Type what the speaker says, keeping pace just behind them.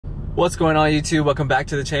What's going on, YouTube? Welcome back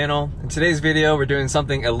to the channel. In today's video, we're doing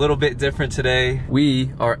something a little bit different today.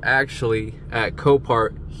 We are actually at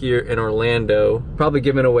Copart here in Orlando, probably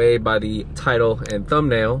given away by the title and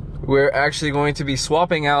thumbnail. We're actually going to be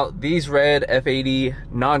swapping out these red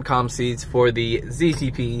F80 non-com seats for the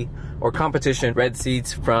ZTP or competition red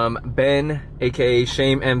seats from Ben, aka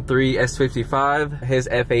Shame M3 S55, his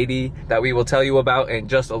F80 that we will tell you about in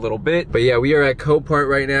just a little bit. But yeah, we are at Copart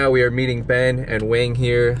right now. We are meeting Ben and Wang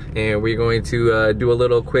here, and we're going to do a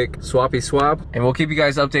little quick swappy swap, and we'll keep you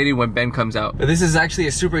guys updated when Ben comes out. But this is actually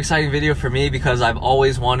a super exciting video for me because I've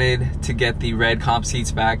always wanted to get the red comp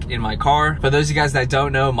seats back in my car. For those of you guys that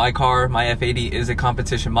don't know, my car, my F80 is a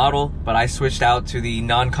competition model, but I switched out to the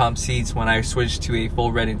non-comp seats when I switched to a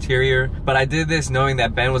full red interior. But I did this knowing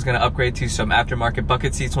that Ben was going to upgrade to some aftermarket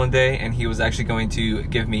bucket seats one day, and he was actually going to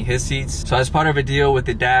give me his seats. So as part of a deal with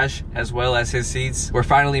the dash as well as his seats, we're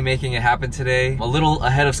finally making it happen today. A little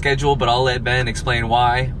ahead of schedule, but I'll let Ben explain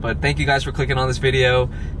why. But thank you guys for clicking on this video.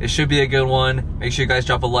 It should be a good one. Make sure you guys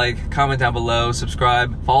drop a like, comment down below,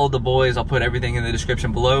 subscribe, follow the boys. I'll put everything in the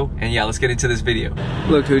description below. And yeah, let's get into this video.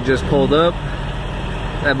 Look who just pulled up.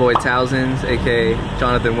 That boy Thousands, aka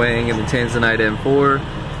Jonathan Wang in the Tanzanite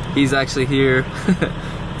M4. He's actually here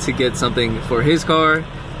to get something for his car.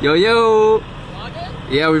 Yo, yo!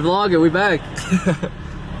 Vlogging? Yeah, we vlog it. We back.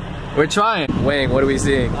 We're trying. Wang, what are we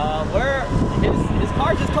seeing? His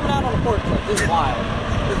car's just coming out on a forklift. This is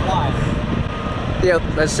wild. This is wild.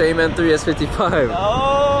 Yeah, that's Shame M3 S55.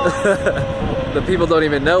 Oh! The people don't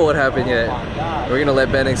even know what happened yet. My God. We're gonna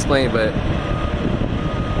let Ben explain, but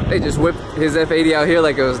they just whipped his F80 out here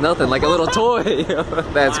like it was nothing, like a little toy.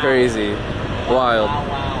 That's crazy. Wild.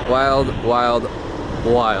 Wild, wild,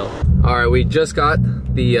 wild. All right, we just got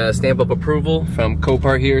the stamp of approval from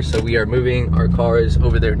Copart here, so we are moving our cars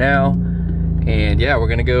over there now. And yeah, we're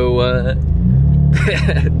gonna go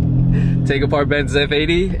take apart Ben's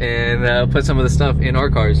F80 and put some of the stuff in our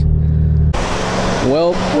cars.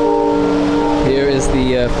 Well, here is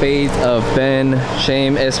the fate of Ben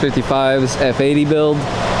Shame S55's F80 build.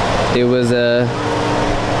 It was a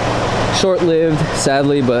short-lived,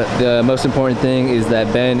 sadly, but the most important thing is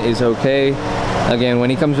that Ben is okay. Again, when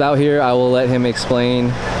he comes out here, I will let him explain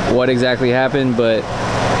what exactly happened, but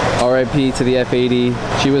RIP to the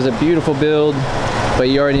F80. She was a beautiful build, but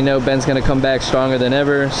you already know Ben's gonna come back stronger than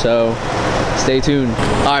ever, so stay tuned.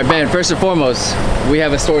 All right, Ben, first and foremost, we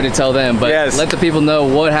have a story to tell them, but yes, let the people know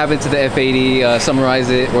what happened to the F80, summarize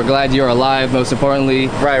it. We're glad you're alive, most importantly.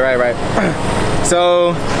 Right. So,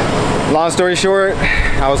 long story short,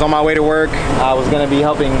 I was on my way to work. I was gonna be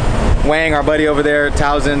helping Wang, our buddy over there,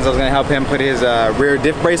 Thousands. I was gonna help him put his rear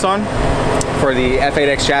diff brace on for the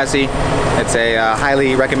F8X chassis. It's a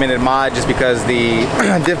highly recommended mod just because the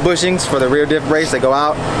diff bushings for the rear diff brace, they go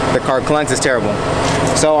out, the car clunks, is terrible.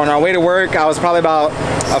 So on our way to work, I was probably about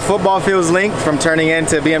a football field's length from turning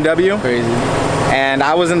into BMW. Crazy. And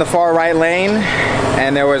I was in the far right lane,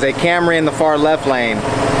 and there was a Camry in the far left lane.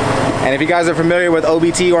 And if you guys are familiar with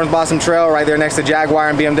OBT, Orange Blossom Trail, right there next to Jaguar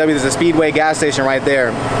and BMW, there's a Speedway gas station right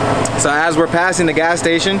there. So as we're passing the gas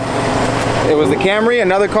station, it was the Camry,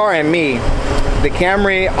 another car, and me. The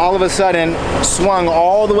Camry all of a sudden swung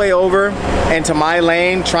all the way over into my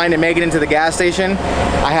lane, trying to make it into the gas station.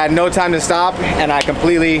 I had no time to stop, and I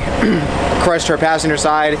completely crushed her passenger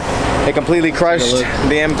side. It completely crushed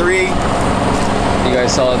the M3. You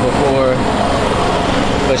guys saw it before,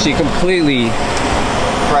 but she completely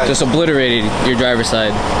just obliterated your driver's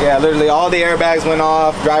side. Yeah, literally all the airbags went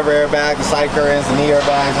off, driver airbag, the side curtains, the knee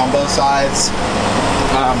airbags on both sides.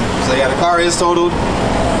 So yeah, the car is totaled.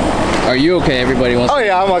 Are you okay? Everybody wants. Oh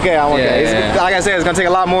yeah, I'm okay. I'm okay. Yeah. Like I said, it's gonna take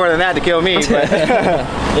a lot more than that to kill me. But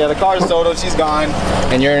yeah, the car is totaled. She's gone.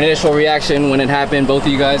 And your initial reaction when it happened, both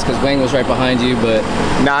of you guys, because Wang was right behind you, but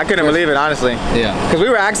nah, I couldn't believe it, honestly. Yeah. Because we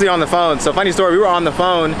were actually on the phone. So funny story, we were on the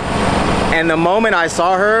phone, and the moment I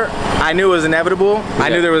saw her, I knew it was inevitable. Yeah. I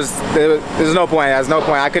knew there was no point. There was no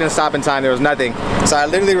point. I couldn't stop in time. There was nothing. So I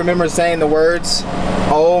literally remember saying the words,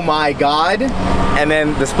 "Oh my God," and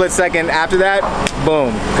then the split second after that,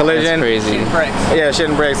 boom, collision. That's crazy. Shit and brakes. Yeah, shit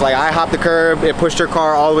and brakes. Like I hopped the curb, it pushed her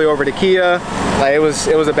car all the way over to Kia. Like it was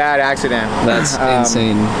a bad accident. That's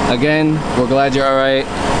insane. Again, we're glad you're all right.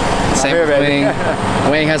 Same with Wang.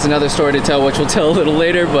 Wang has another story to tell, which we'll tell a little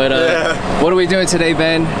later. But yeah. What are we doing today,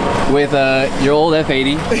 Ben, with your old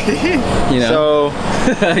F80? You know,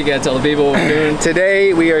 so you gotta tell the people what we're doing.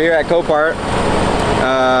 Today we are here at Copart.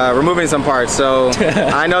 removing some parts. So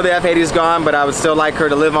I know the F80 is gone, but I would still like her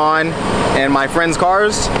to live on in my friend's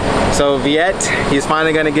cars. So Viet, he's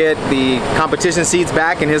finally gonna get the competition seats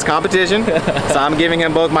back in his competition. So I'm giving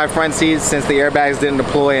him both my front seats since the airbags didn't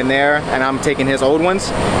deploy in there, and I'm taking his old ones,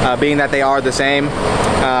 being that they are the same.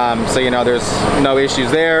 So you know, there's no issues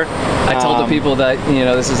there. I told the people that, you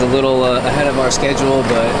know, this is a little ahead of our schedule,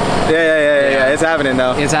 but yeah, it's happening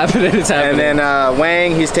though. It's happening. And then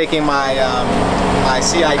Wang, he's taking my my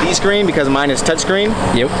CID screen because mine is touchscreen.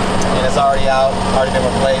 Yep. And it's already out, already been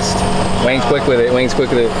replaced. Wang's quick with it. Wang's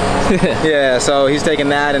quick with it. Yeah, so he's taking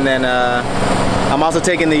that, and then I'm also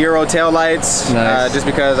taking the Euro tail lights, nice. Just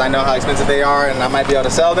because I know how expensive they are, and I might be able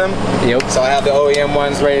to sell them. Yep. So I have the OEM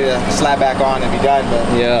ones ready to slap back on and be done.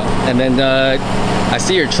 But yeah, and then I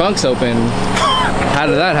see your trunk's open. How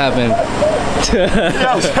did that happen?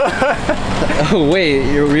 Oh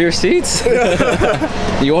wait, your rear seats?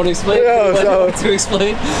 You want to explain? To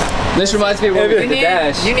explain? This reminds me of when we did the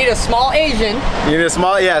dash. You need a small Asian. You need a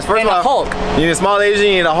small, yes. First and of all, a Hulk. You need a small Asian,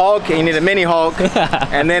 you need a Hulk, and you need a mini Hulk,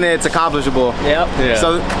 and then it's accomplishable. Yep. Yeah.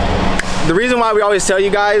 So the reason why we always tell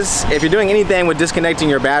you guys, if you're doing anything with disconnecting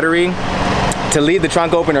your battery, to leave the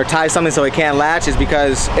trunk open or tie something so it can't latch, is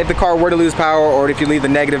because if the car were to lose power, or if you leave the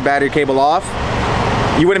negative battery cable off,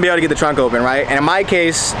 you wouldn't be able to get the trunk open, right? And in my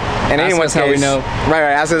case, and anyone's case, how we know. Right,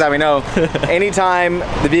 ask us how we know. Anytime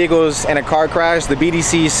the vehicle's in a car crash, the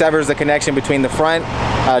BDC severs the connection between the front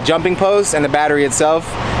jumping post and the battery itself,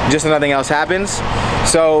 just so nothing else happens.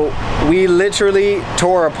 So we literally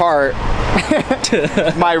tore apart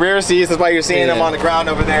my rear seats. That's why you're seeing them on the ground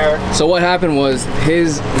over there. So what happened was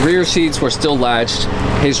his rear seats were still latched,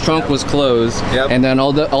 his trunk was closed, and then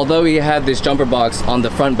although he had this jumper box on the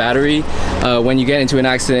front battery, when you get into an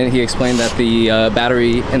accident, he explained that the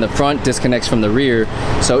battery in the front disconnects from the rear.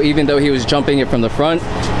 So even though he was jumping it from the front,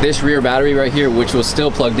 this rear battery right here, which was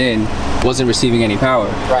still plugged in, wasn't receiving any power.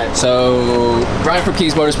 Right. So Brian from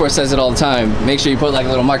Keys Motorsports says it all the time. Make sure you put like a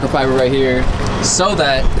little microfiber right here so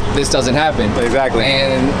that this doesn't happen. Exactly.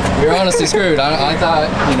 And we were honestly screwed. I thought,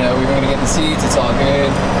 you know, we were gonna get the seats. It's all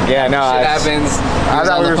good. Yeah, no. Shit happens. I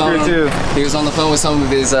thought we were screwed too. He was on the phone with some of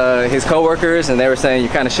his coworkers, and they were saying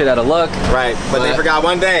you're kind of shit out of luck. Right. But they forgot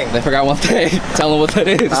one thing. They forgot one thing. Tell them what that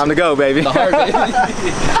is. I'm the GOAT, baby. The heart, baby.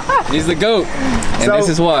 He's the GOAT. And so, this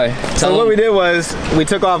is why. So what we did was we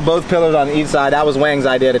took off both pillars on each side. That was Wang's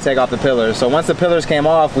idea, to take off the pillars. So once the pillars came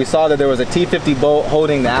off, we saw that there was a T50 bolt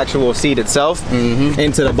holding the actual seat itself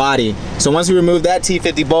into the body. So once we removed that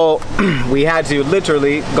T50 bolt, we had to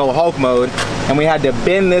literally go Hulk mode, and we had to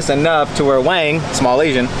bend this enough to where Wang, small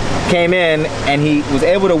Asian, came in, and he was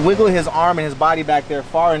able to wiggle his arm and his body back there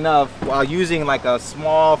far enough while using like a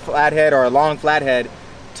small flathead or a long flathead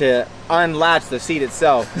to unlatch the seat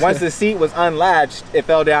itself. Once the seat was unlatched, it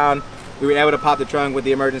fell down. We were able to pop the trunk with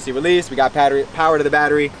the emergency release. We got power to the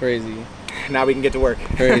battery. Crazy. Now we can get to work.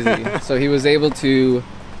 Crazy. So he was able to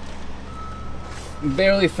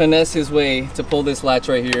barely finesse his way to pull this latch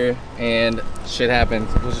right here, and shit happened.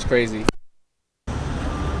 It was just crazy.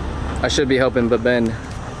 I should be helping, but Ben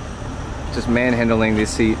just manhandling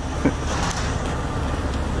this seat.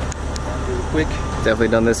 Quick. Definitely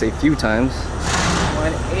done this a few times.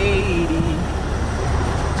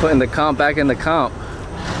 180. Putting the comp back in the comp.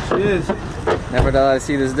 Cheers. Never thought I'd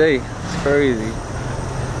see this day. It's crazy.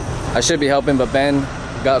 I should be helping, but Ben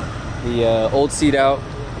got the old seat out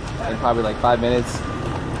in probably like 5 minutes.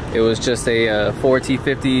 It was just a 4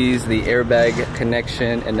 T50s, the airbag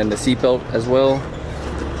connection, and then the seatbelt as well.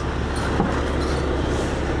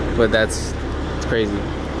 But it's crazy.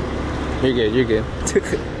 You're good, you're good.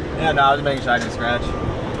 Yeah, no, I was making sure I didn't scratch.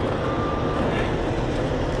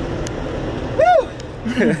 Woo!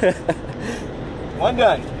 One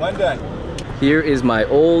done, one done. Here is my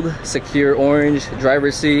old secure orange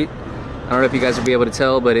driver's seat. I don't know if you guys will be able to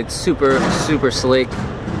tell, but it's super, super slick,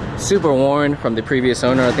 super worn from the previous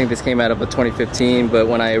owner. I think this came out of a 2015, but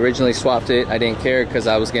when I originally swapped it, I didn't care because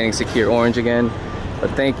I was getting secure orange again.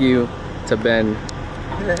 But thank you to Ben.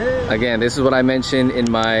 Again, this is what I mentioned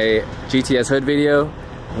in my GTS hood video.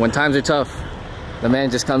 When times are tough, the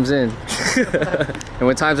man just comes in. And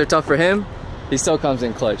when times are tough for him, he still comes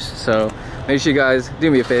in clutch. So make sure you guys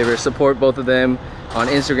do me a favor, support both of them on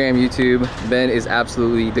Instagram, YouTube. Ben is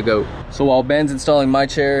absolutely the GOAT. So while Ben's installing my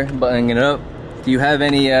chair, buttoning it up, do you have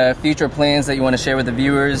any future plans that you want to share with the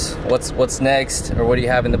viewers? What's next, or what do you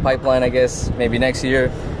have in the pipeline, I guess, maybe next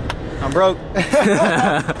year? I'm broke. No,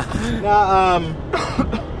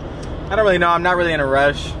 I don't really know. I'm not really in a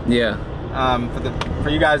rush. Yeah. For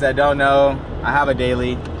you guys that don't know, I have a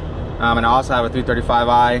daily, and I also have a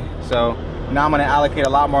 335i. So now I'm going to allocate a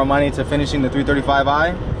lot more money to finishing the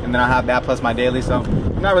 335i. and then I'll have that plus my daily. So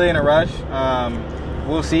I'm not really in a rush.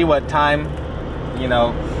 We'll see what time, you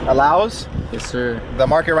know, allows. Yes, sir. The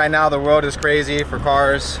market right now, the world is crazy for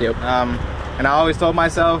cars. Yep. And I always told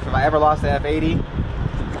myself, if I ever lost the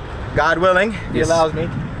F80, God willing, He allows me,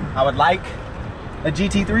 I would like a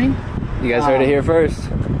GT3. You guys heard it here first.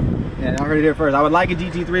 Yeah, I heard it here first. I would like a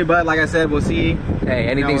GT3, but like I said, we'll see. Hey,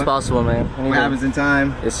 anything's possible, man. Anything. What happens in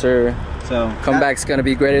time. Yes, sir. So comeback's gonna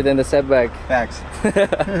be greater than the setback. Facts.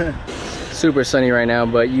 Super sunny right now,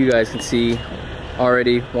 but you guys can see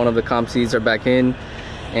already one of the comp seats are back in.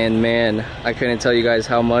 And man, I couldn't tell you guys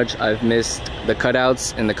how much I've missed the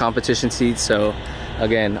cutouts and the competition seats. So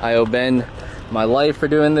again, I owe Ben my life for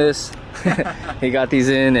doing this. He got these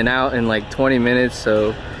in and out in like 20 minutes,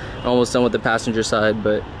 so almost done with the passenger side.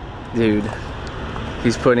 But dude,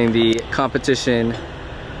 he's putting the competition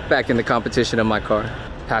back in the competition of my car.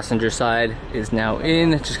 Passenger side is now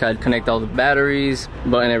in. Just gotta connect all the batteries,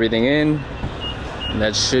 button everything in, and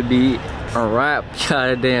that should be a wrap.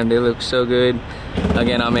 God damn, they look so good.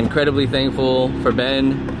 Again, I'm incredibly thankful for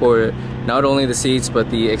Ben for not only the seats but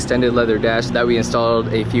the extended leather dash that we installed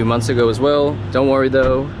a few months ago as well. Don't worry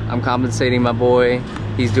though, I'm compensating my boy.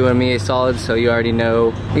 He's doing me a solid, so you already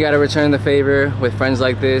know. You gotta return the favor with friends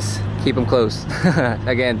like this. Keep them close.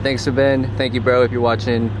 Again, thanks to Ben. Thank you, bro, if you're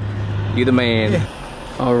watching. You the man. Yeah.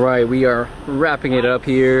 All right, we are wrapping it up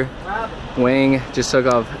here. Wang just took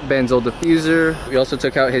off Ben's old diffuser. We also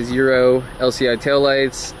took out his Euro LCI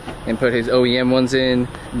taillights and put his OEM ones in.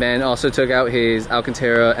 Ben also took out his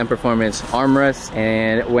Alcantara M Performance armrest,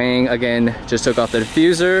 and Wang again just took off the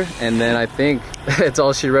diffuser. And then I think that's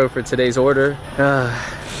all she wrote for today's order.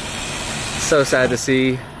 So sad to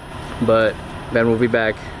see, but Ben will be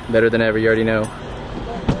back better than ever, you already know.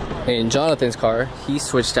 In Jonathan's car, he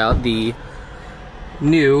switched out the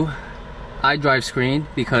new iDrive screen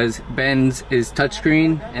because Ben's is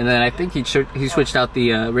touchscreen, and then I think he switched out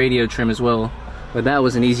the radio trim as well, but that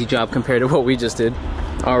was an easy job compared to what we just did.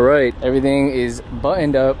 All right, everything is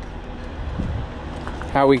buttoned up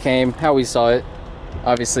how we came, how we saw it.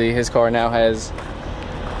 Obviously his car now has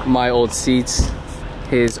my old seats,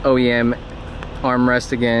 his OEM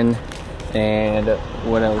armrest again, and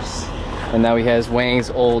what else, and now he has Wang's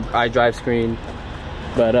old iDrive screen.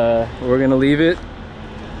 But we're gonna leave it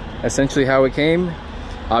essentially how it came.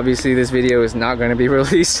 Obviously this video is not going to be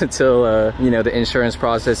released until you know, the insurance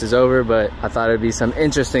process is over, but I thought it'd be some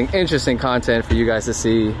interesting content for you guys to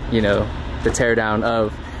see, you know, the teardown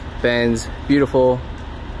of Ben's beautiful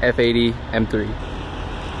F80 M3.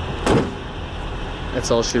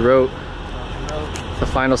 That's all she wrote. The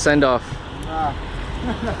final send-off.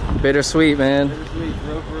 Bittersweet, man. Bittersweet,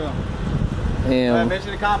 for real. Damn.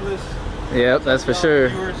 Mission accomplished. Yep, that's for sure.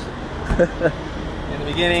 In the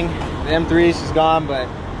beginning, the M3, she's gone, but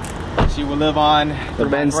she will live on. But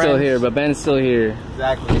Ben's still here.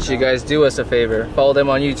 Exactly. Should you guys do us a favor? Follow them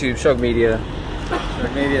on YouTube, Shrug Media.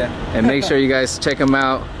 And make sure you guys check him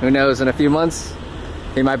out. Who knows, in a few months,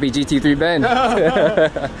 he might be GT3 Ben.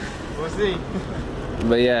 We'll see.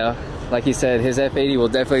 But yeah, like he said, his F80 will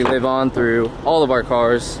definitely live on through all of our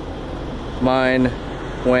cars. Mine,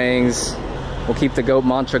 Wang's. We'll keep the GOAT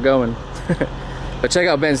mantra going. But check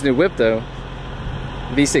out Ben's new whip though.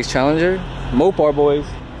 V6 Challenger, Mopar boys.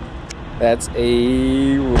 That's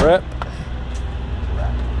a rep.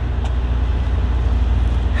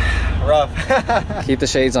 Rough. Keep the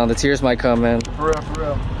shades on, the tears might come, man. For real, for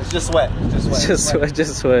real. It's just sweat.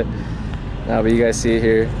 Just sweat. Nah, but you guys see it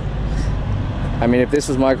here. I mean, if this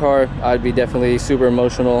was my car, I'd be definitely super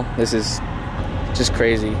emotional. This is just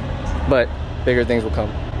crazy, but bigger things will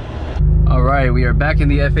come. All right, we are back in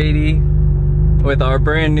the F80 with our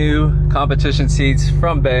brand new competition seats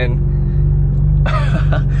from Ben.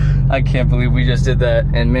 I can't believe we just did that.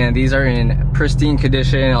 And man, these are in pristine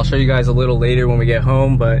condition. I'll show you guys a little later when we get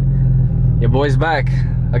home, but your boy's back.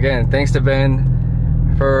 Again, thanks to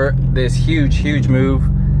Ben for this huge move.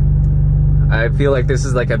 I feel like this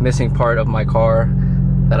is like a missing part of my car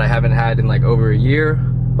that I haven't had in like over a year.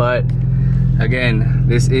 But again,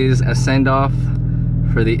 this is a send-off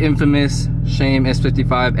for the infamous Shame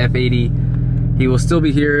S55 F80. He will still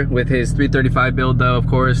be here with his 335 build though, of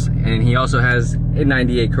course, and he also has a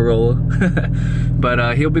 98 Corolla.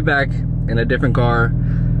 But he'll be back in a different car.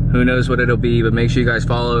 Who knows what it'll be, but make sure you guys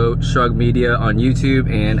follow Shrug Media on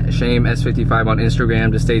YouTube and Shame S55 on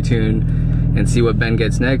Instagram to stay tuned and see what Ben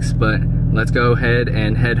gets next. But let's go ahead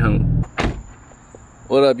and head home.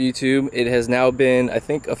 What up, YouTube? It has now been, I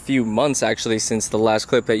think, a few months actually since the last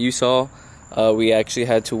clip that you saw. We actually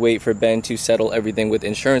had to wait for Ben to settle everything with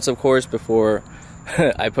insurance, of course, before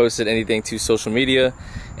I posted anything to social media.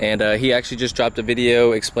 And he actually just dropped a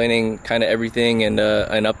video explaining kind of everything and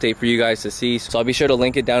an update for you guys to see. So I'll be sure to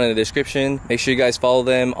link it down in the description. Make sure you guys follow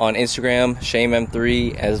them on Instagram,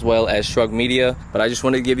 ShameM3, as well as Shrug Media. But I just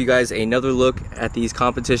wanted to give you guys another look at these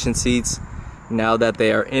competition seats now that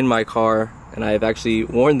they are in my car, and I've actually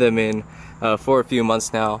worn them in for a few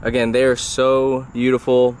months now. Again, they are so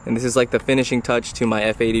beautiful, and this is like the finishing touch to my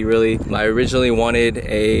F80 really. I originally wanted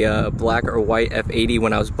a black or white F80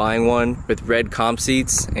 when I was buying one with red comp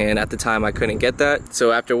seats, and at the time I couldn't get that.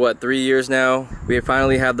 So after what, 3 years now, we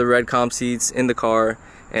finally have the red comp seats in the car.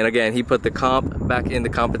 And again, he put the comp back in the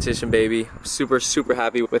competition, baby. I'm super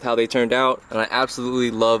happy with how they turned out, and I absolutely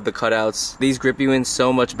love the cutouts. These grip you in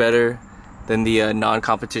so much better than the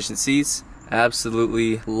non-competition seats.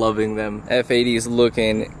 Absolutely loving them. F80 is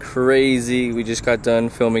looking crazy. We just got done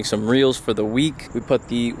filming some reels for the week. We put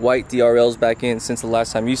the white DRLs back in since the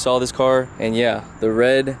last time you saw this car. And yeah, the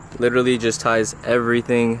red literally just ties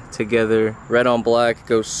everything together. Red on black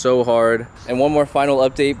goes so hard. And one more final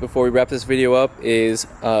update before we wrap this video up is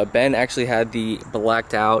Ben actually had the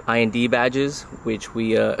blacked out IND badges, which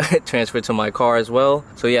we transferred to my car as well.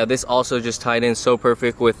 So yeah, this also just tied in so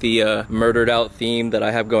perfect with the murdered out theme that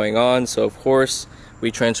I have going on. So of course we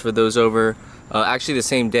transferred those over actually the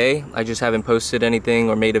same day. I just haven't posted anything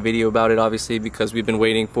or made a video about it, obviously, because we've been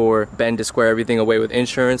waiting for Ben to square everything away with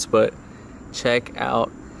insurance. But check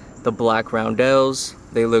out the black roundels.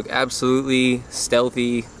 They look absolutely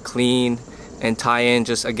stealthy, clean, and tie in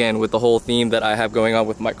just again with the whole theme that I have going on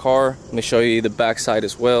with my car. Let me show you the back side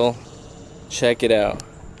as well. Check it out.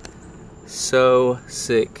 So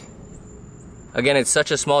sick. Again, it's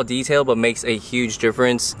such a small detail, but makes a huge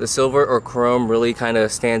difference. The silver or chrome really kind of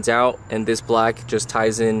stands out, and this black just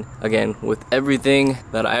ties in, again, with everything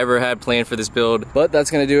that I ever had planned for this build. But that's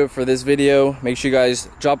gonna do it for this video. Make sure you guys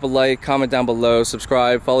drop a like, comment down below,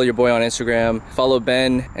 subscribe, follow your boy on Instagram, follow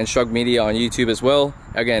Ben and Shrug Media on YouTube as well.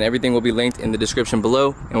 Again, everything will be linked in the description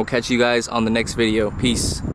below, and we'll catch you guys on the next video. Peace.